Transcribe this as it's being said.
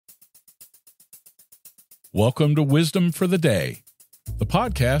Welcome to Wisdom for the Day, the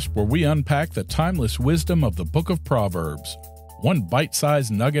podcast where we unpack the timeless wisdom of the book of Proverbs, one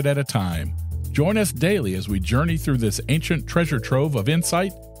bite-sized nugget at a time. Join us daily as we journey through this ancient treasure trove of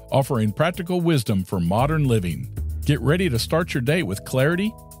insight, offering practical wisdom for modern living. Get ready to start your day with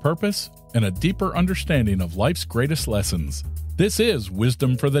clarity, purpose, and a deeper understanding of life's greatest lessons. This is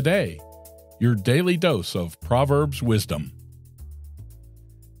Wisdom for the Day, your daily dose of Proverbs wisdom.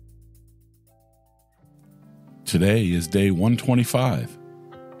 Today is day 125.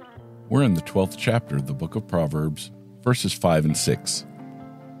 We're in the 12th chapter of the book of Proverbs, verses 5 and 6.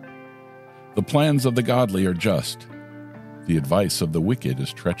 The plans of the godly are just. The advice of the wicked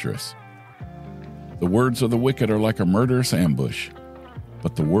is treacherous. The words of the wicked are like a murderous ambush,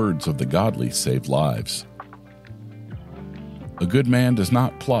 but the words of the godly save lives. A good man does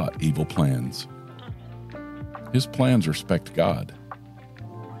not plot evil plans. His plans respect God.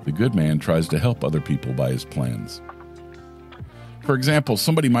 The good man tries to help other people by his plans. For example,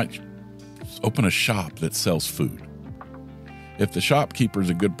 somebody might open a shop that sells food. If the shopkeeper is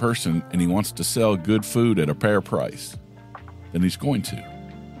a good person and he wants to sell good food at a fair price, then he's going to.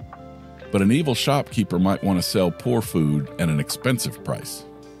 But an evil shopkeeper might want to sell poor food at an expensive price.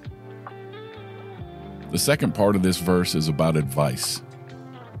 The second part of this verse is about advice.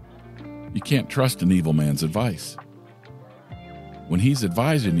 You can't trust an evil man's advice. When he's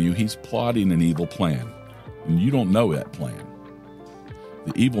advising you, he's plotting an evil plan, and you don't know that plan.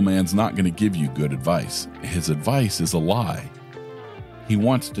 The evil man's not going to give you good advice. His advice is a lie. He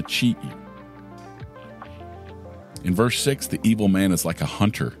wants to cheat you. In verse 6, the evil man is like a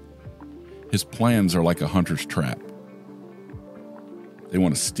hunter. His plans are like a hunter's trap. They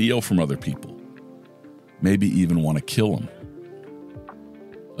want to steal from other people, maybe even want to kill them.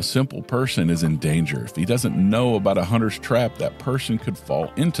 A simple person is in danger. If he doesn't know about a hunter's trap, that person could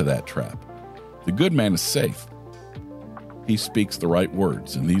fall into that trap. The good man is safe. He speaks the right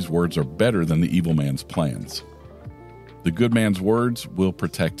words, and these words are better than the evil man's plans. The good man's words will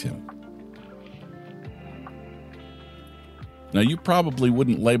protect him. Now, you probably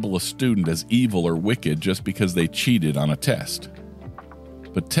wouldn't label a student as evil or wicked just because they cheated on a test.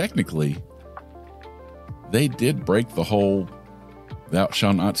 But technically, they did break the whole "thou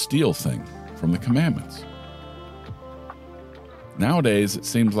shalt not steal" thing from the commandments. Nowadays, it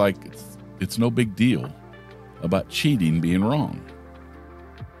seems like it's no big deal about cheating being wrong.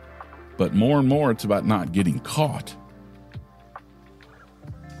 But more and more, it's about not getting caught.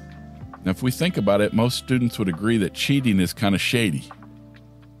 Now, if we think about it, most students would agree that cheating is kind of shady.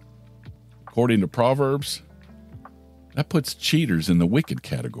 According to Proverbs, that puts cheaters in the wicked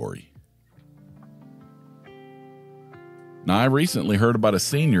category. Now, I recently heard about a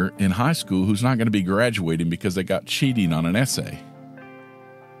senior in high school who's not going to be graduating because they got cheating on an essay.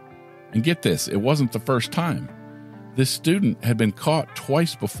 And get this, it wasn't the first time. This student had been caught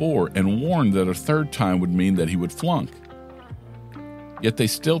twice before and warned that a third time would mean that he would flunk. Yet they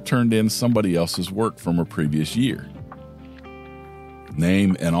still turned in somebody else's work from a previous year.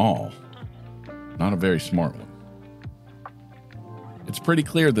 Name and all. Not a very smart one. It's pretty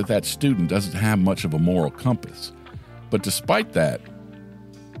clear that that student doesn't have much of a moral compass. But despite that,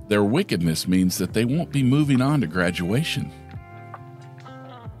 their wickedness means that they won't be moving on to graduation.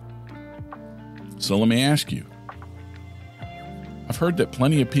 So let me ask you, I've heard that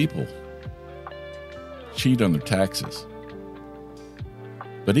plenty of people cheat on their taxes.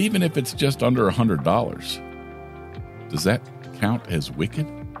 But even if it's just under $100, does that count as wicked?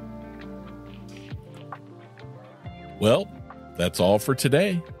 Well, that's all for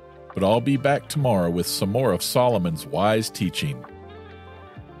today. But I'll be back tomorrow with some more of Solomon's wise teaching.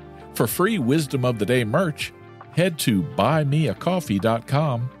 For free Wisdom of the Day merch, head to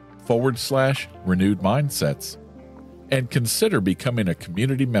buymeacoffee.com/renewed mindsets and consider becoming a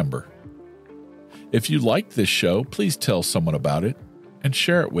community member. If you like this show, please tell someone about it and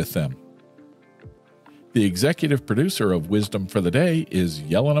share it with them. The executive producer of Wisdom for the Day is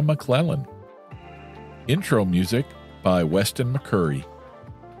Yelena McClellan. Intro music by Weston McCurry.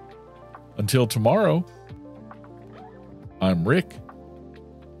 Until tomorrow, I'm Rick.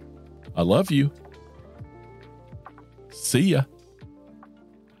 I love you. See ya.